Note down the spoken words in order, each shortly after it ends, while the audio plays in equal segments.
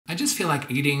I just feel like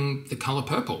eating the colour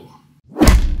purple.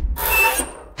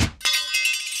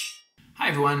 Hi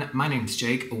everyone, my name is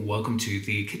Jake. Welcome to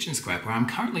the Kitchen Scrap, where I'm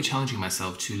currently challenging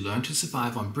myself to learn to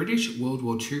survive on British World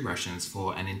War II rations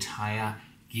for an entire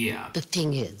year. The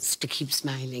thing is to keep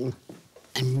smiling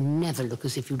and never look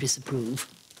as if you disapprove.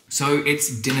 So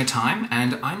it's dinner time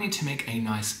and I need to make a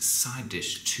nice side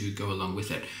dish to go along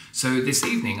with it. So this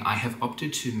evening I have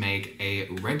opted to make a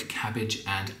red cabbage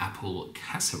and apple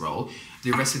casserole,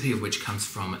 the recipe of which comes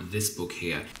from this book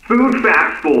here. Food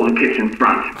facts for the kitchen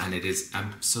front. And it is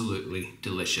absolutely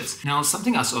delicious. Now,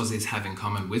 something us Aussies have in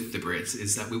common with the Brits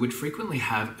is that we would frequently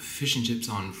have fish and chips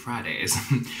on Fridays.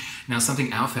 Now,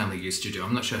 something our family used to do,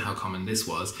 I'm not sure how common this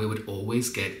was, we would always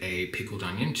get a pickled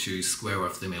onion to square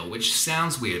off the meal, which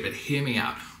sounds weird, but hear me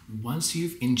out. Once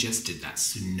you've ingested that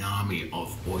tsunami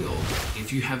of oil,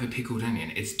 if you have a pickled onion,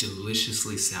 it's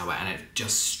deliciously sour and it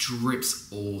just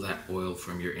strips all that oil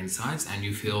from your insides and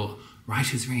you feel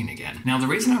right as rain again. Now, the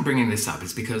reason I'm bringing this up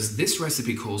is because this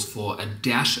recipe calls for a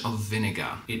dash of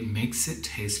vinegar. It makes it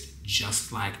taste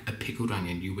just like a pickled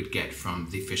onion you would get from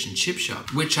the fish and chip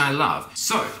shop, which I love.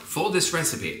 So for this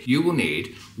recipe, you will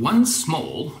need 1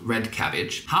 small red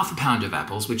cabbage, half a pound of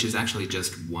apples, which is actually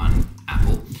just 1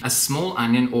 apple, a small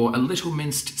onion or a little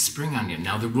minced spring onion.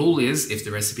 Now the rule is, if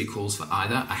the recipe calls for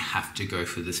either, I have to go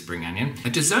for the spring onion. A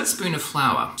dessert spoon of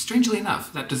flour. Strangely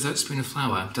enough, that dessert spoon of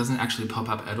flour doesn't actually pop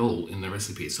up at all in the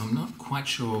recipe, so I'm not quite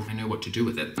sure I know what to do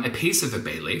with it. A piece of a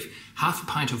bay leaf, half a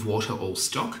pint of water or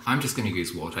stock. I'm just going to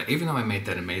use water. Even though I made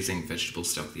that amazing vegetable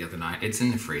stock the other night, it's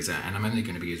in the freezer and I'm only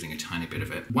going to be using a tiny bit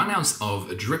of it. 1 ounce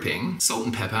of dripping, salt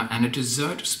and pepper, and a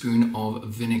dessert spoon of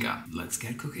vinegar. Let's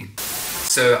get cooking.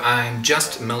 So I'm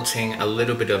just melting a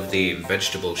little bit of the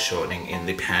vegetable shortening in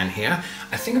the pan here.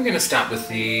 I think I'm going to start with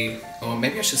or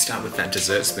maybe I should start with that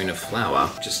dessert spoon of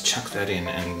flour. Just chuck that in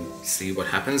and see what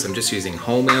happens. I'm just using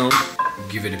wholemeal.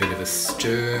 Give it a bit of a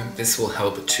stir. This will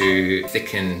help to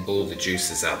thicken all the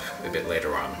juices up a bit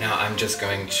later on. Now I'm just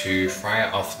going to fry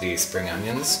off the spring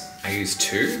onions. I use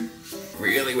 2.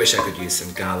 Really wish I could use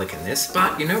some garlic in this,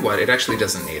 but you know what? It actually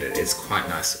doesn't need it. It's quite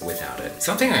nice without it.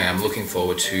 Something I am looking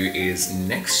forward to is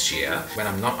next year when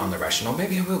I'm not on the ration, or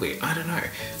maybe I will be, I don't know.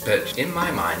 But in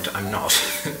my mind, I'm not.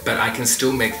 But I can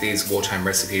still make these wartime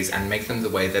recipes and make them the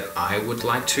way that I would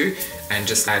like to, and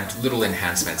just add little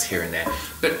enhancements here and there.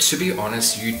 But to be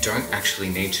honest, you don't actually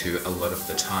need to a lot of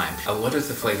the time. A lot of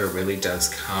the flavor really does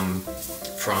come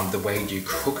from the way you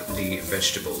cook the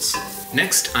vegetables.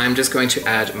 Next, I'm just going to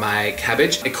add my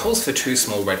cabbage. It calls for 2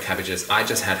 small red cabbages. I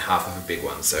just had half of a big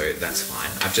one, so that's fine.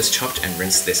 I've just chopped and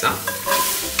rinsed this up.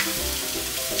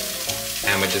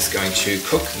 And we're just going to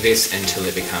cook this until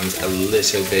it becomes a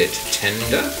little bit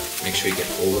tender. Make sure you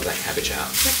get all of that cabbage out.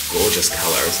 Gorgeous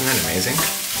color, isn't that amazing?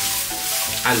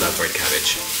 I love red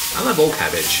cabbage. I love all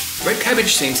cabbage. Red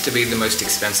cabbage seems to be the most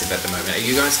expensive at the moment. Are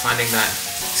you guys finding that?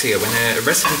 So yeah, when a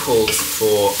recipe calls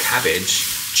for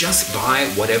cabbage, just buy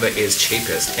whatever is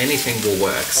cheapest. Anything will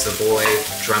work. Savoy,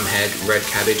 drumhead, red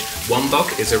cabbage.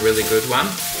 Wombok is a really good one.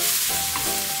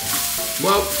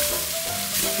 Whoa,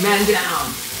 man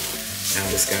down. Now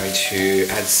I'm just going to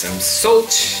add some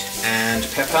salt and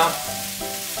pepper.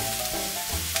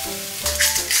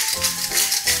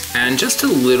 And just a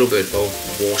little bit of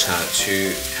water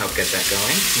to help get that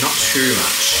going. Not too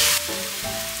much.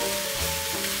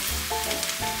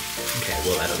 Okay,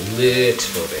 we'll add a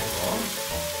little bit more.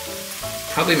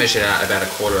 Probably measure out about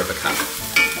 1/4 cup.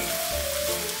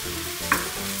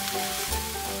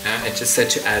 It just said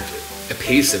to add a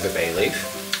piece of a bay leaf.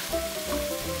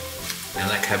 Now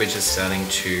that cabbage is starting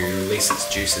to release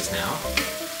its juices now.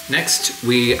 Next,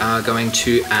 we are going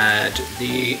to add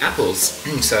the apples.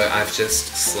 So I've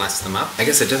just sliced them up. I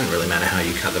guess it doesn't really matter how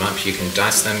you cut them up. You can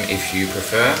dice them if you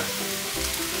prefer.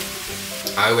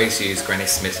 I always use Granny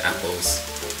Smith apples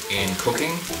in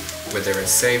cooking, whether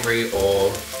it's savory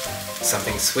or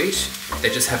something sweet. They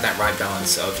just have that right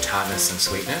balance of tartness and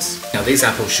sweetness. Now these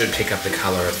apples should pick up the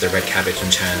color of the red cabbage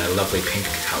and turn a lovely pink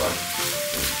color.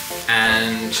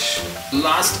 And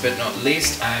last but not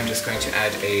least, I'm just going to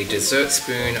add a dessert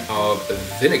spoon of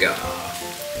vinegar.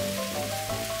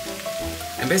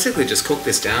 And basically just cook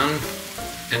this down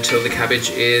until the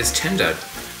cabbage is tender.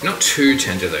 Not too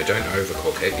tender though, don't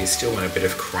overcook it. You still want a bit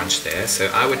of crunch there. So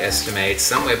I would estimate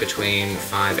somewhere between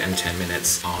 5 and 10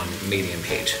 minutes on medium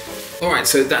heat. Alright,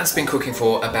 so that's been cooking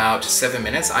for about 7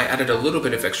 minutes. I added a little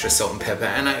bit of extra salt and pepper,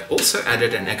 and I also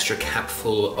added an extra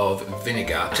capful of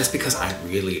vinegar, just because I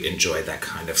really enjoy that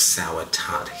kind of sour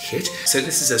tart hit. So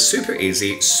this is a super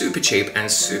easy, super cheap, and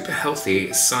super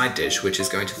healthy side dish, which is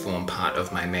going to form part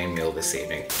of my main meal this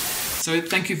evening. So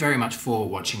thank you very much for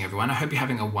watching, everyone. I hope you're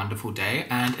having a wonderful day,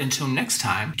 and until next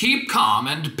time, keep calm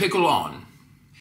and pickle on.